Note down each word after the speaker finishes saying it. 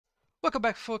Welcome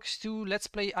back, folks, to Let's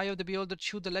Play Eye of the Beholder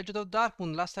 2, The Legend of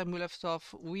Darkmoon. Last time we left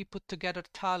off, we put together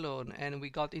Talon and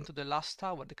we got into the last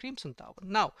tower, the Crimson Tower.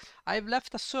 Now, I've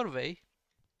left a survey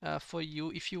for you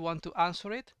if you want to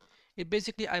answer it.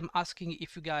 Basically, I'm asking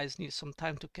if you guys need some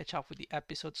time to catch up with the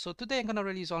episode. So today I'm gonna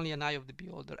release only an Eye of the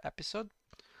Beholder episode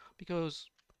because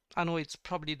I know it's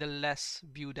probably the less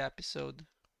viewed episode.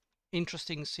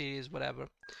 Interesting series, whatever.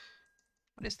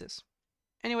 What is this?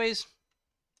 Anyways,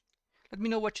 let me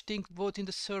know what you think, vote in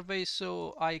the survey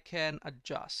so I can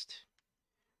adjust.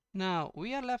 Now,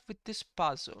 we are left with this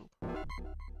puzzle.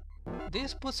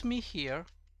 This puts me here.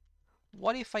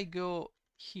 What if I go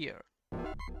here?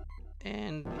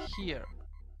 And here.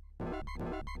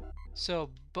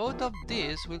 So both of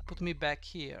these will put me back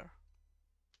here.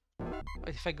 But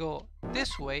if I go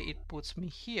this way, it puts me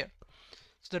here.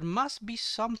 So there must be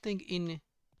something in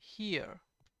here.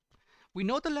 We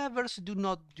know the levers do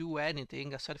not do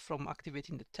anything aside from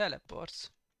activating the teleports.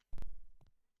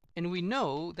 And we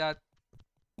know that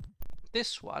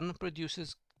this one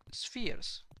produces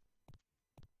spheres.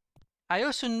 I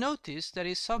also noticed there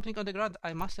is something on the ground.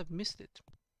 I must have missed it.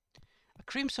 A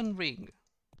crimson ring.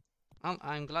 Well,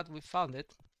 I'm glad we found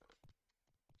it.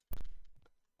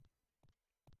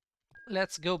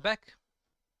 Let's go back.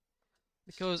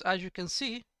 Because as you can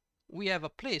see, we have a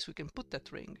place we can put that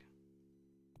ring.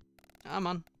 Come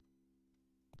on.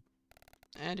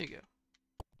 There you go.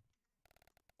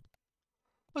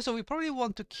 Also, we probably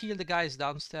want to kill the guys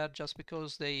downstairs just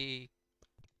because they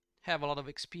have a lot of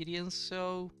experience,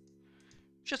 so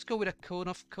just go with a cone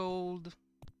of cold.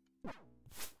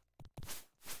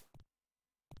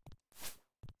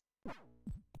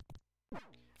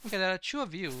 Okay, there are two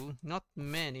of you, not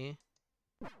many.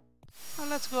 Well,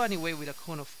 let's go anyway with a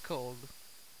cone of cold.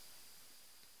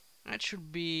 That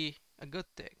should be a good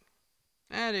thing.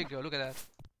 There you go, look at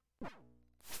that.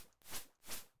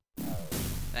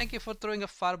 Thank you for throwing a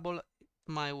fireball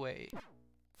my way.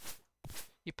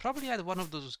 He probably had one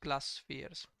of those glass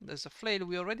spheres. There's a flail.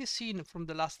 We already seen from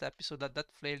the last episode that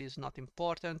that flail is not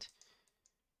important.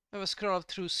 I have a scroll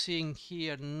through seeing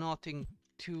here, nothing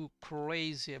too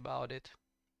crazy about it.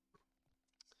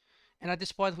 And at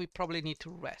this point we probably need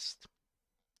to rest.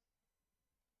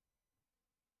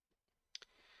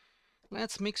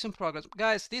 Let's make some progress.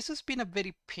 Guys, this has been a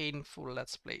very painful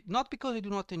Let's Play. Not because I do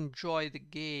not enjoy the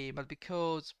game, but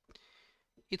because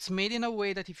it's made in a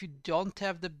way that if you don't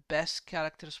have the best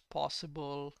characters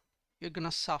possible, you're gonna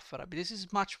suffer a bit. This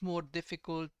is much more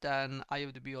difficult than Eye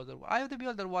of the Beholder 1. Eye of the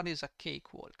Beholder 1 is a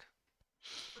cakewalk.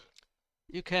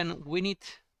 You can win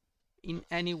it in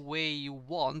any way you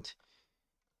want.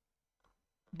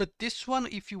 But this one,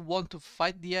 if you want to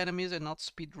fight the enemies and not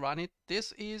speedrun it,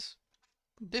 this is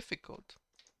difficult.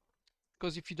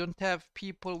 Because if you don't have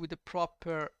people with the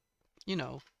proper, you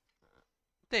know,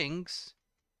 things,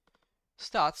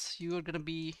 stats, you're gonna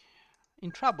be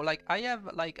in trouble. Like I have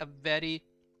like a very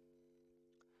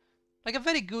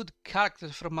good character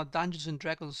from a Dungeons and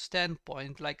Dragons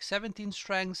standpoint, like 17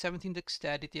 strength, 17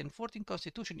 dexterity, and 14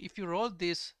 constitution. If you roll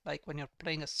this like when you're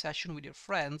playing a session with your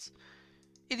friends,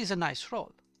 it is a nice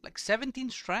roll. Like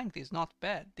 17 strength is not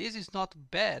bad. This is not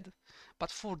bad. But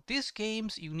for these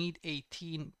games you need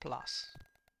 18 plus.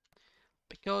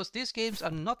 Because these games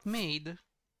are not made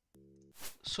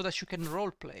so that you can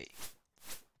roleplay.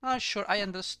 Sure, I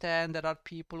understand there are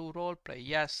people who roleplay,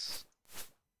 yes.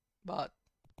 But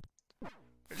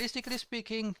realistically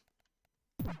speaking,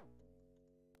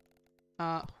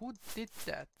 who did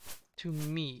that to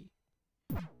me?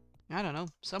 I don't know.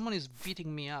 Someone is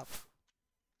beating me up.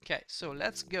 Okay, so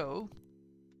let's go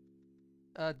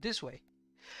this way.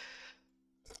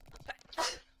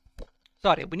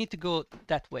 Sorry, we need to go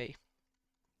that way.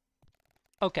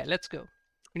 Okay, let's go.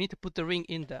 We need to put the ring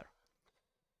in there.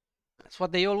 That's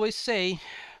what they always say.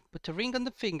 Put a ring on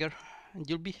the finger and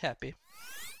you'll be happy.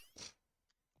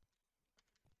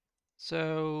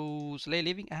 So, Slay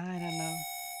Living? I don't know.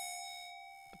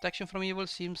 Protection from evil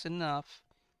seems enough.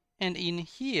 And in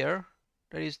here,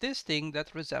 there is this thing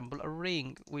that resembles a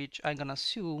ring, which I'm gonna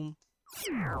assume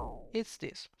it's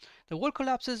this. The wall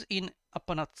collapses in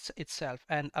upon itself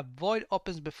and a void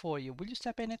opens before you. Will you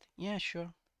step in it? Yeah,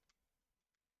 sure.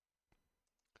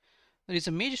 There is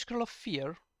a magic scroll of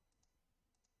fear.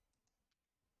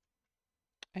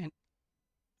 And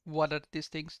what are these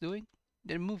things doing?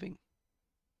 They're moving.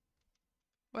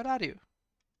 Where are you?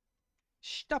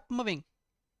 Stop moving.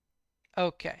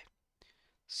 Okay.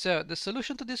 So the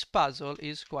solution to this puzzle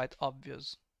is quite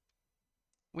obvious.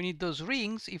 We need those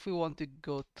rings if we want to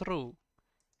go through.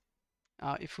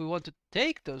 If we want to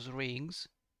take those rings,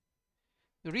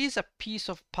 there is a piece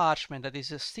of parchment that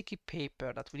is a sticky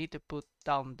paper that we need to put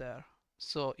down there.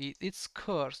 So it's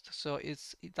cursed. So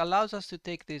it allows us to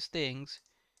take these things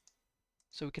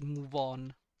so we can move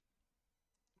on.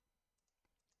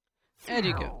 There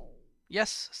you go.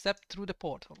 Yes, step through the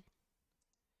portal.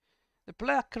 The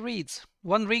plaque reads,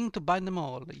 1 ring to bind them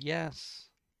all. Yes,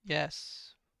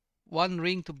 yes. 1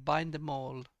 ring to bind them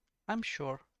all. I'm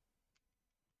sure.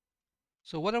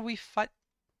 So what are we fight?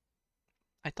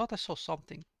 I thought I saw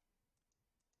something.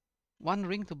 1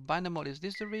 ring to bind them all. Is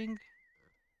this the ring?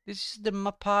 This is the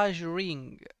mappage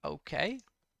ring. Okay.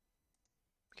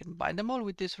 We can bind them all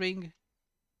with this ring.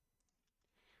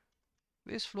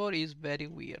 This floor is very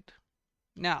weird.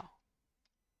 Now,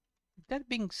 that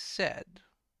being said,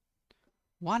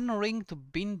 1 ring to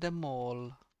bind them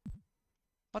all.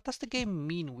 What does the game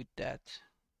mean with that?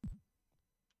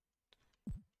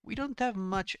 We don't have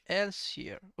much else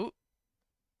here. Oh,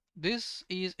 this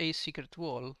is a secret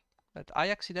wall that I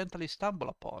accidentally stumble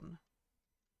upon.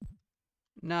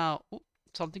 Now, ooh,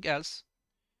 something else.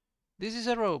 This is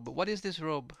a robe. What is this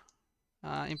robe?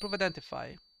 Improve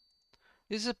identify.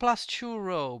 This is a +2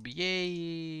 robe.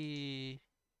 Yay!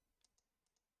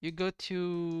 You go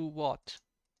to what?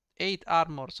 8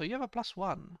 armor. So you have a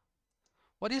 +1.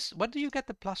 What do you get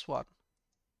the +1?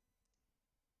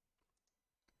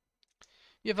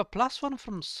 You have a +1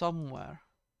 from somewhere.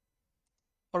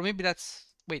 Or maybe that's...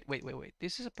 Wait.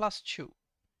 This is a +2.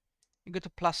 You go to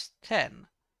 +10.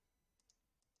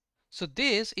 So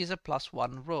this is a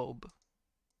 +1 robe.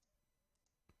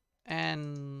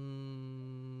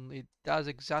 And it does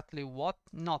exactly what?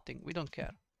 Nothing. We don't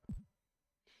care.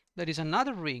 There is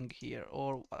another ring here,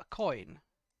 or a coin.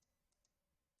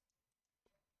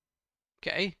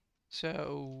 Okay,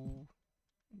 so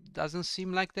doesn't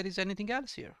seem like there is anything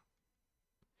else here.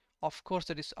 Of course,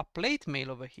 there is a plate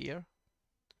mail over here,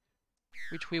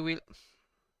 which we will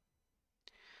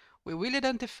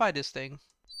identify this thing.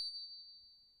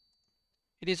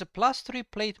 It is a +3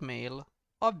 plate mail.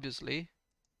 Obviously,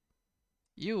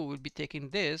 you will be taking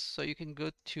this, so you can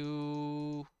go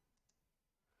to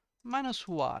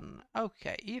 -1.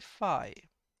 Okay, if I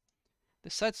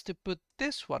decides to put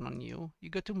this one on you, you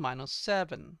go to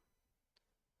 -7.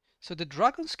 So the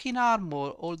dragon skin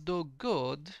armor, although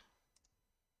good,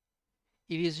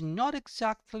 it is not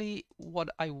exactly what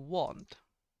I want.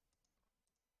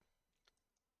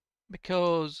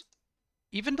 Because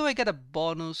even though I get a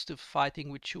bonus to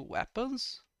fighting with 2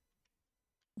 weapons,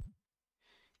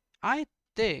 I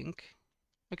think...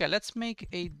 Okay, let's make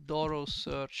a thorough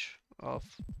search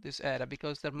of this area,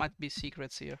 because there might be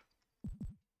secrets here.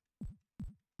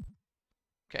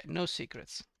 Okay, no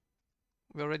secrets.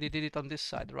 We already did it on this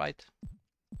side, right?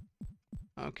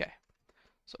 Okay,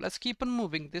 so let's keep on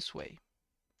moving this way.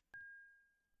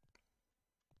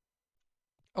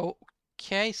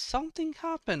 Okay, something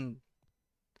happened.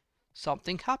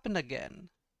 Something happened again.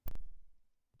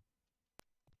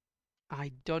 I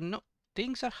don't know.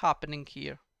 Things are happening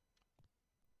here.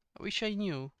 I wish I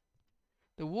knew.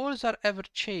 The walls are ever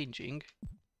changing.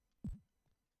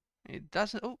 It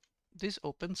doesn't... Oh, this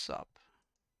opens up.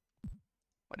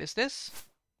 What is this?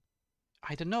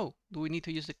 I don't know. Do we need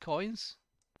to use the coins?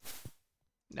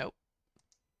 No.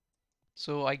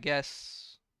 So I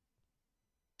guess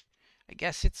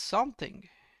it's something.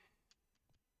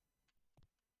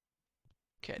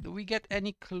 Okay, do we get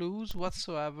any clues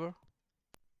whatsoever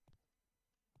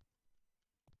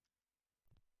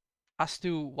as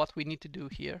to what we need to do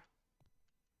here?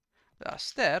 There are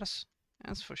stairs,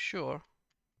 that's for sure.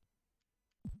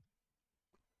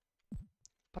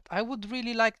 But I would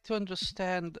really like to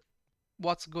understand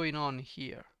what's going on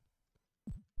here.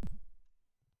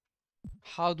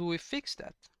 How do we fix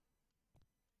that?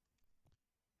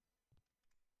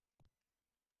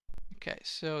 Okay,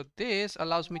 so this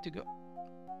allows me to go.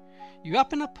 You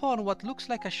happen upon what looks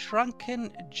like a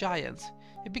shrunken giant.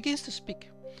 He begins to speak.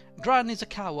 Dran is a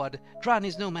coward. Dran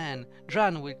is no man.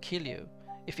 Dran will kill you.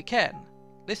 If he can.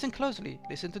 Listen closely.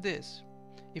 Listen to this.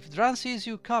 If Dran sees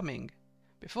you coming,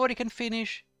 before he can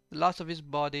finish, the last of his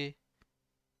body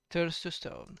turns to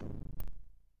stone.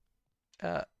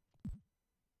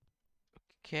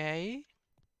 Okay.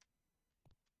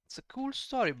 It's a cool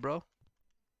story, bro.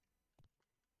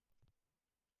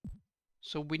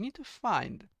 So we need to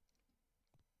find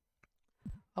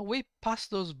a way past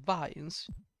those vines.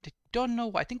 They don't know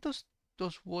why. I think those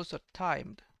walls are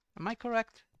timed. Am I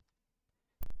correct?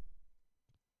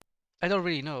 I don't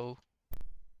really know.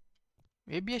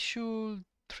 Maybe I should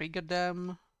trigger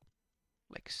them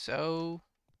like so.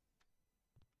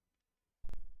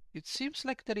 It seems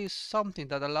like there is something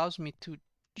that allows me to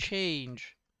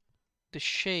change the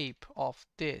shape of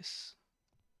this.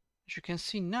 As you can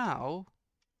see now,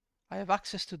 I have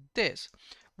access to this.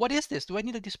 What is this? Do I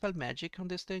need to dispel magic on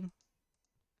this thing?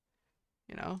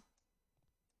 You know?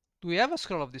 Do we have a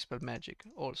scroll of dispel magic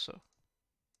also?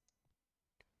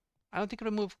 I don't think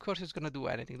remove curse is gonna do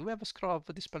anything. Do we have a scroll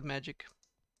of dispel magic?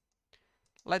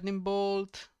 Lightning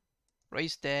bolt,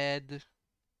 raise dead,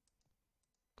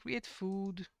 create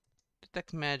food,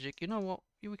 detect magic. You know what?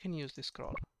 We can use this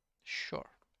scroll. Sure.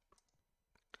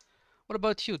 What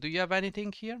about you? Do you have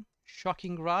anything here?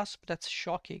 Shocking grasp. That's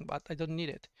shocking, but I don't need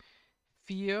it.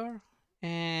 Fear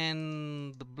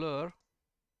and the blur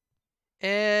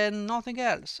and nothing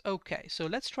else. Okay, so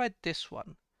let's try this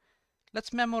one.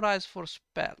 Let's memorize for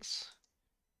spells.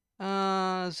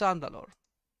 Zandalor.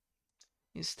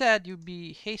 Instead, you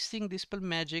be hasting, dispel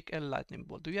magic, and lightning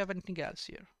bolt. Do you have anything else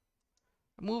here?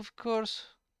 Remove curse,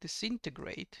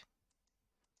 disintegrate.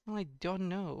 I don't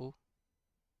know.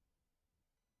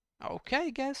 Okay, I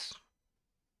guess.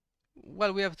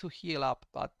 Well, we have to heal up,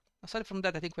 but aside from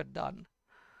that, I think we're done.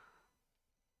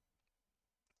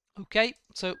 Okay,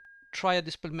 so try a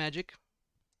dispel magic.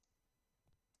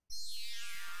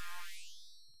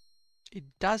 It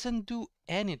doesn't do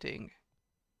anything.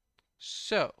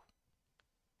 So,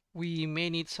 we may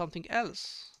need something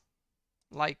else.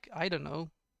 Like, I don't know.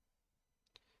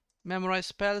 Memorize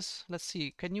spells. Let's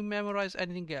see. Can you memorize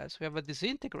anything else? We have a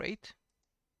disintegrate.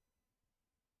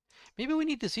 Maybe we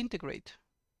need disintegrate.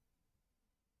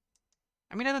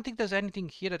 I mean, I don't think there's anything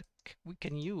here that we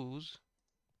can use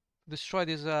to destroy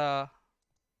this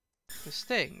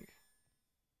thing.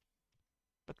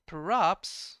 But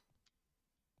perhaps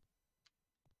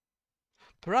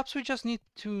we just need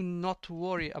to not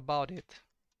worry about it.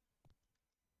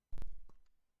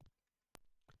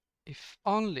 If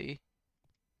only.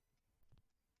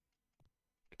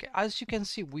 Okay, as you can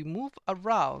see, we move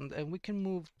around and we can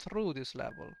move through this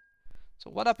level. So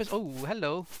what happens? Oh,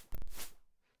 hello.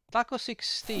 Taco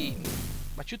 16.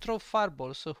 But you throw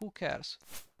fireballs, so who cares?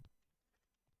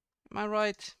 Am I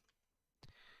right?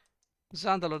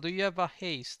 Zandalor, do you have a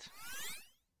haste?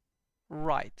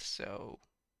 Right, so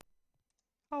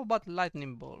how about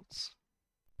lightning bolts?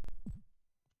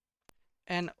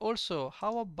 And also,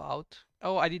 how about...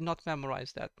 Oh, I did not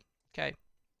memorize that. Okay,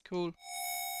 cool.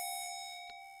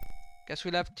 Guess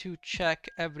we'll have to check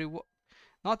every...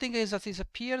 Nothing is that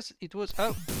disappears. It was...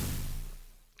 Oh!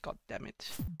 God damn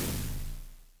it.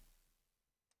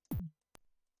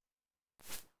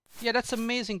 Yeah, that's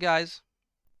amazing, guys.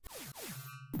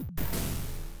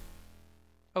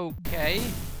 Okay.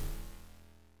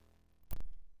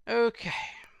 Okay.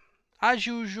 As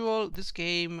usual, this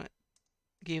game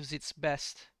gives its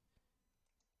best.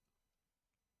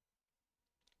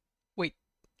 Wait,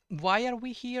 why are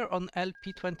we here on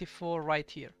LP24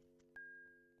 right here?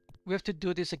 We have to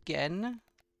do this again?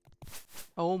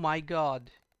 Oh my god.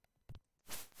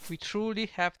 We truly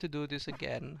have to do this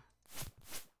again.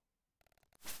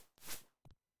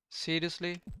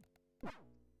 Seriously?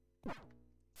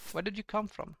 Where did you come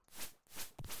from,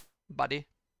 buddy?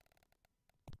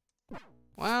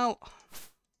 Well,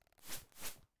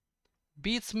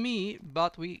 beats me,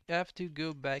 but we have to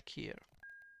go back here.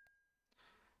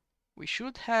 We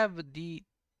should have the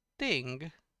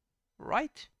thing,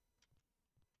 right?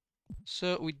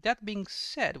 So with that being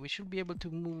said, we should be able to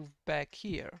move back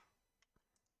here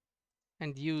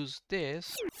and use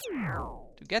this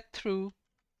to get through.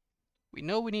 We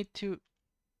know we need to...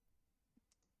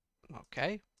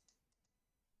 Okay.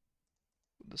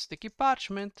 The sticky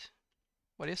parchment.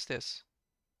 What is this?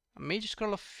 A mage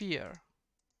scroll of fear.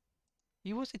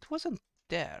 It wasn't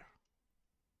there.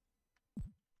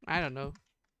 I don't know.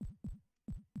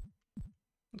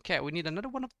 Okay, we need another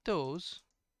one of those.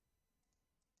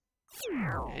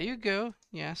 There you go.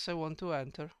 Yes, I want to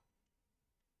enter.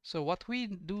 So what we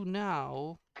do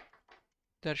now,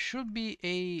 there should be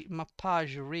a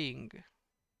mappage ring.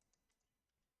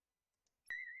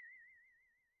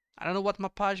 I don't know what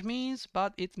mappage means,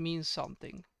 but it means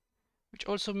something. Which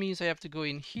also means I have to go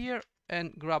in here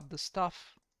and grab the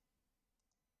stuff.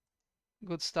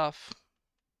 Good stuff.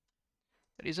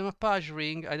 There is a mappage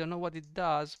ring. I don't know what it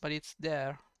does, but it's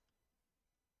there.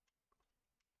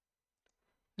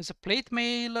 There's a plate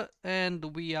mail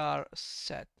and we are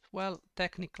set. Well,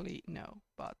 technically no,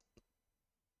 but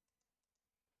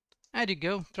there you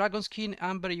go. Dragon skin,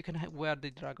 Amber, you can wear the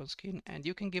dragon skin and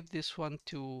you can give this one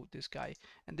to this guy.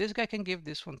 And this guy can give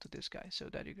this one to this guy. So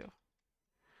there you go.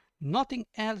 Nothing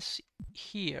else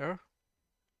here,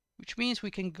 which means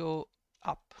we can go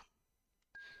up.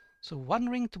 So one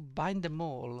ring to bind them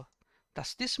all.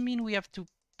 Does this mean we have to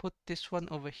put this one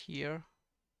over here?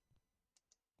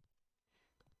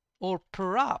 Or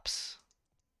perhaps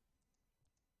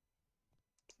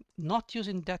not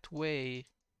using that way.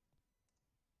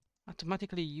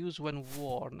 Automatically use when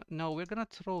worn. No, we're gonna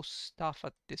throw stuff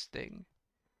at this thing.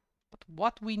 But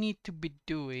what we need to be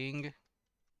doing,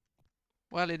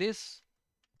 well, it is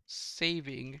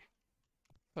saving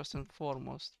first and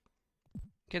foremost.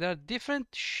 Okay, there are different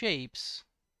shapes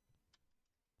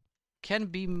can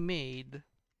be made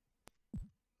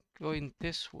going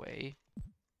this way.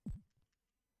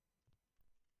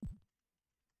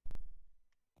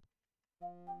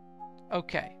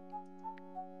 Okay.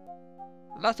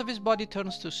 The last of his body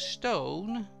turns to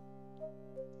stone,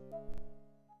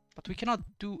 but we cannot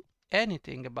do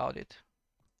anything about it.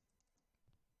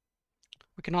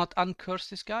 We cannot uncurse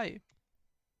this guy,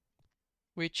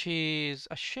 which is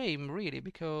a shame, really,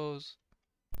 because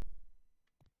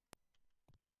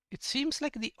it seems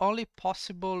like the only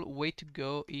possible way to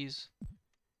go is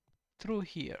through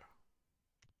here.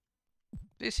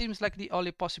 This seems like the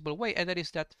only possible way, and that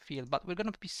is that field. But we're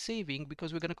going to be saving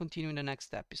because we're going to continue in the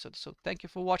next episode. So thank you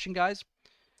for watching, guys.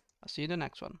 I'll see you in the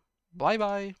next one. Bye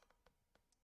bye.